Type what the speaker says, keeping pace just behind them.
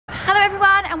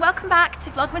and welcome back to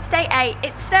Vlogmas Day 8.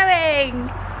 It's snowing!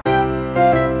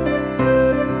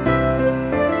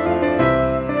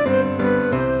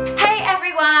 Hey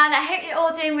everyone, I hope you're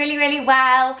all doing really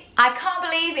well. I can't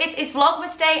believe it is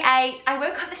Vlogmas Day 8. I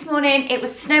woke up this morning, it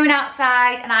was snowing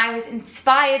outside and I was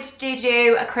inspired to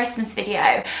do a Christmas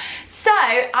video. So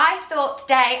I thought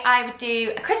today I would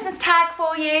do a Christmas tag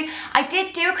for you. I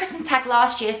did do a Christmas tag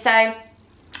last year, so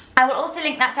I will also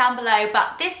link that down below,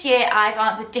 but this year I've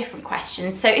answered different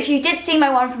questions. So if you did see my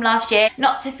one from last year,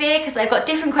 not to fear, because I've got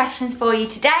different questions for you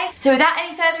today. So without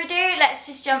any further ado, let's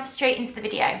just jump straight into the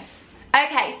video.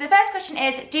 Okay, so the first question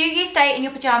is, do you stay in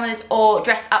your pajamas or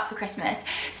dress up for Christmas?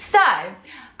 So,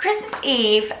 Christmas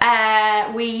Eve,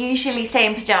 we usually stay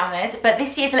in pajamas, but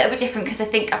this year's a little bit different because I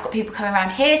think I've got people coming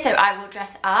around here, so I will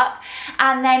dress up.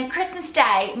 And then Christmas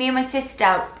Day, me and my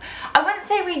sister, I wouldn't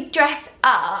say we dress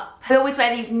up. We always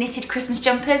wear these knitted Christmas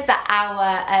jumpers that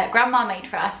our grandma made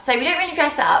for us. So we don't really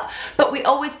dress up, but we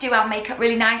always do our makeup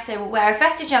really nice. So we'll wear a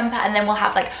festive jumper and then we'll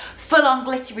have like full-on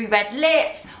glittery red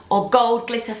lips or gold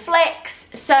glitter flicks.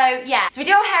 So yeah, so we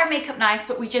do our hair and makeup nice,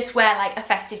 but we just wear like a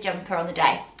festive jumper on the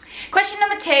day. Question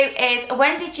number 2 is,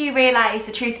 when did you realise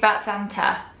the truth about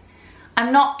Santa?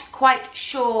 I'm not quite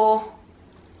sure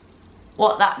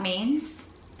what that means.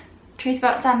 Truth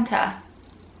about Santa.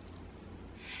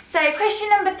 So question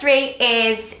number 3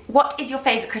 is, what is your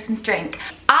favourite Christmas drink?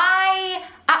 I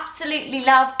absolutely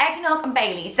love eggnog and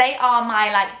Baileys. They are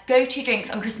my like go-to drinks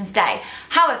on Christmas Day.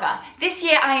 However, this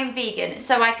year I am vegan,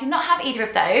 so I cannot have either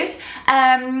of those.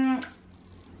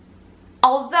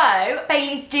 Although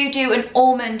Baileys do an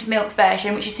almond milk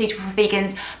version, which is suitable for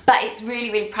vegans, but it's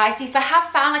really pricey. So I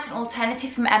have found like an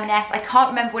alternative from M&S. I can't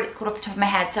remember what it's called off the top of my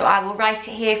head, so I will write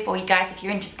it here for you guys if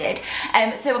you're interested.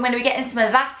 So I'm going to be getting some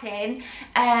of that in.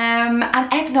 And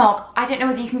eggnog. I don't know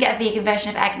whether you can get a vegan version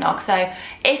of eggnog, so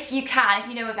if you can, if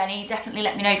you know of any, definitely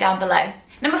let me know down below.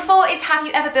 Number 4 is, have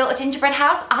you ever built a gingerbread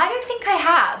house? I don't think I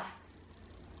have.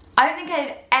 I don't think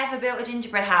I've ever built a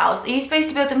gingerbread house. Are you supposed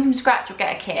to build them from scratch or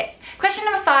get a kit? Question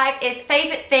number 5 is,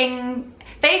 favourite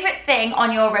thing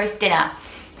on your roast dinner?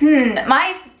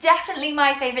 Definitely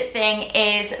my favourite thing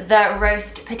is the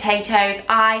roast potatoes.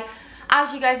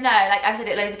 As you guys know, like I've said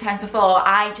it loads of times before,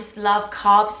 I just love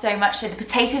carbs so much. So the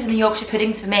potatoes and the Yorkshire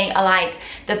puddings for me are like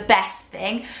the best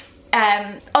thing.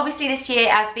 Obviously this year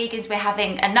as vegans we're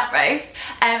having a nut roast, so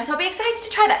I'll be excited to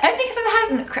try that. I don't think I've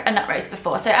ever had a nut roast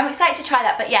before, so I'm excited to try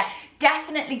that. But yeah,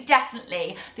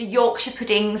 definitely the Yorkshire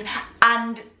puddings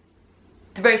and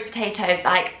the roast potatoes,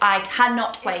 like I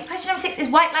cannot wait. Question number 6 is,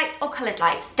 white lights or coloured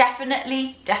lights?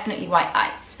 Definitely white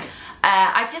lights.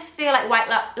 I just feel like white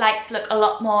lights look a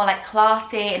lot more like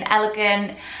classy and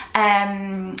elegant.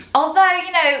 Although,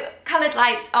 you know, coloured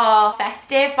lights are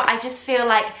festive, but I just feel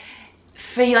like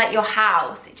for like your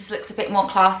house, it just looks a bit more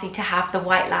classy to have the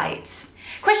white lights.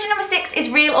 Question number 6 is,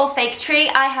 real or fake tree?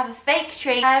 I have a fake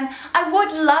tree. I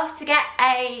would love to get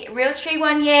a real tree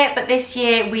one year, but this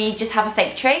year we just have a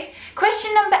fake tree.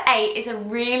 Question number 8 is a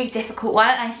really difficult one,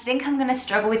 and I think I'm gonna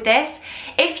struggle with this.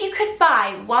 If you could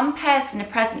buy one person a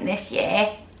present this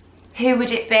year, who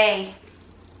would it be?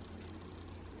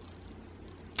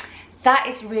 That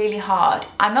is really hard.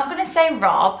 I'm not gonna say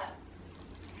Rob,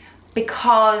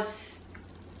 because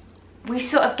we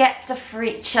sort of get stuff for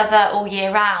each other all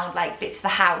year round, like bits of the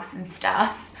house and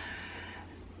stuff.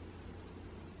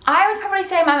 I would probably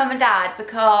say my mum and dad,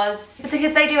 because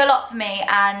they do a lot for me,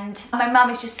 and my mum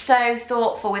is just so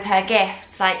thoughtful with her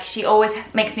gifts. Like, she always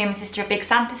makes me and my sister a big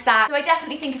Santa sack. So I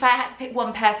definitely think if I had to pick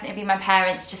one person, it'd be my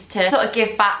parents, just to sort of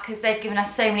give back, because they've given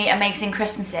us so many amazing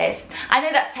Christmases. I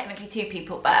know that's technically 2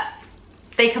 people, but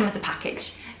they come as a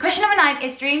package. Question number 9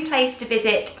 is, dream place to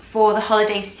visit for the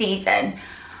holiday season?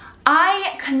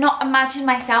 I cannot imagine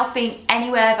myself being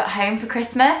anywhere but home for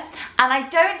Christmas, and I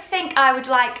don't think I would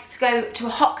like to go to a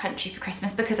hot country for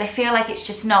Christmas, because I feel like it's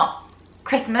just not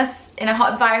Christmas in a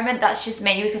hot environment. That's just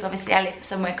me, because obviously I live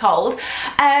somewhere cold.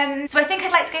 So I think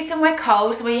I'd like to go somewhere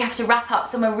cold, so where you have to wrap up,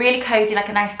 somewhere really cozy, like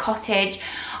a nice cottage.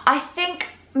 I think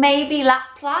maybe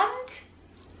Lapland?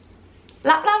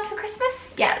 Lapland for Christmas?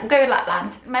 Yeah, we'll go with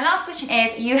Lapland. My last question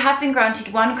is, you have been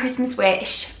granted one Christmas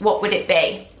wish, what would it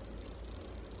be?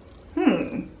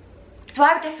 So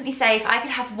I would definitely say, if I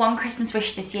could have one Christmas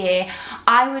wish this year,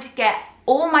 I would get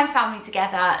all my family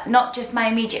together, not just my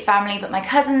immediate family, but my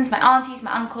cousins, my aunties,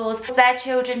 my uncles, their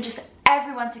children, just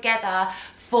everyone together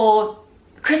for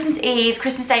Christmas Eve,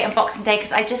 Christmas Day and Boxing Day,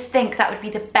 because I just think that would be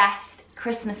the best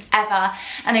Christmas ever.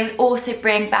 And it would also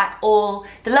bring back all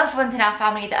the loved ones in our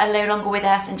family that are no longer with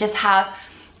us, and just have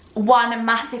one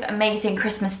massive amazing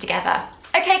Christmas together.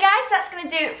 Okay guys, that's going to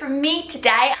do it from me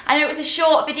today. I know it was a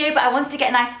short video, but I wanted to get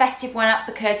a nice festive one up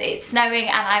because it's snowing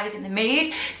and I was in the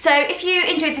mood. So if you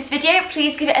enjoyed this video,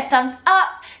 please give it a thumbs up.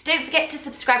 Don't forget to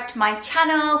subscribe to my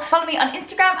channel. Follow me on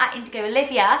Instagram at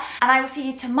IndigoOlivia, and I will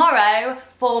see you tomorrow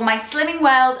for my Slimming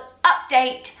World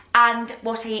update and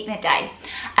what I eat in a day.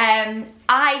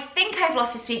 I think I've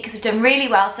lost this week because I've done really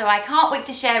well, so I can't wait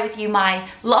to share with you my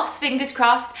loss, fingers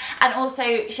crossed, and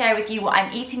also share with you what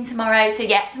I'm eating tomorrow. So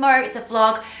yeah, tomorrow it's a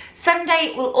vlog.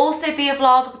 Sunday will also be a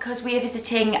vlog because we are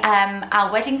visiting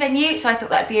our wedding venue, so I thought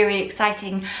that'd be a really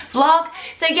exciting vlog.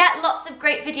 So yeah, lots of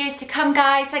great videos to come,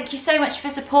 guys. Thank you so much for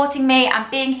supporting me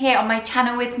and being here on my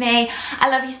channel with me. I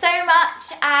love you so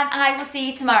much, and I will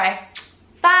see you tomorrow.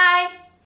 Bye!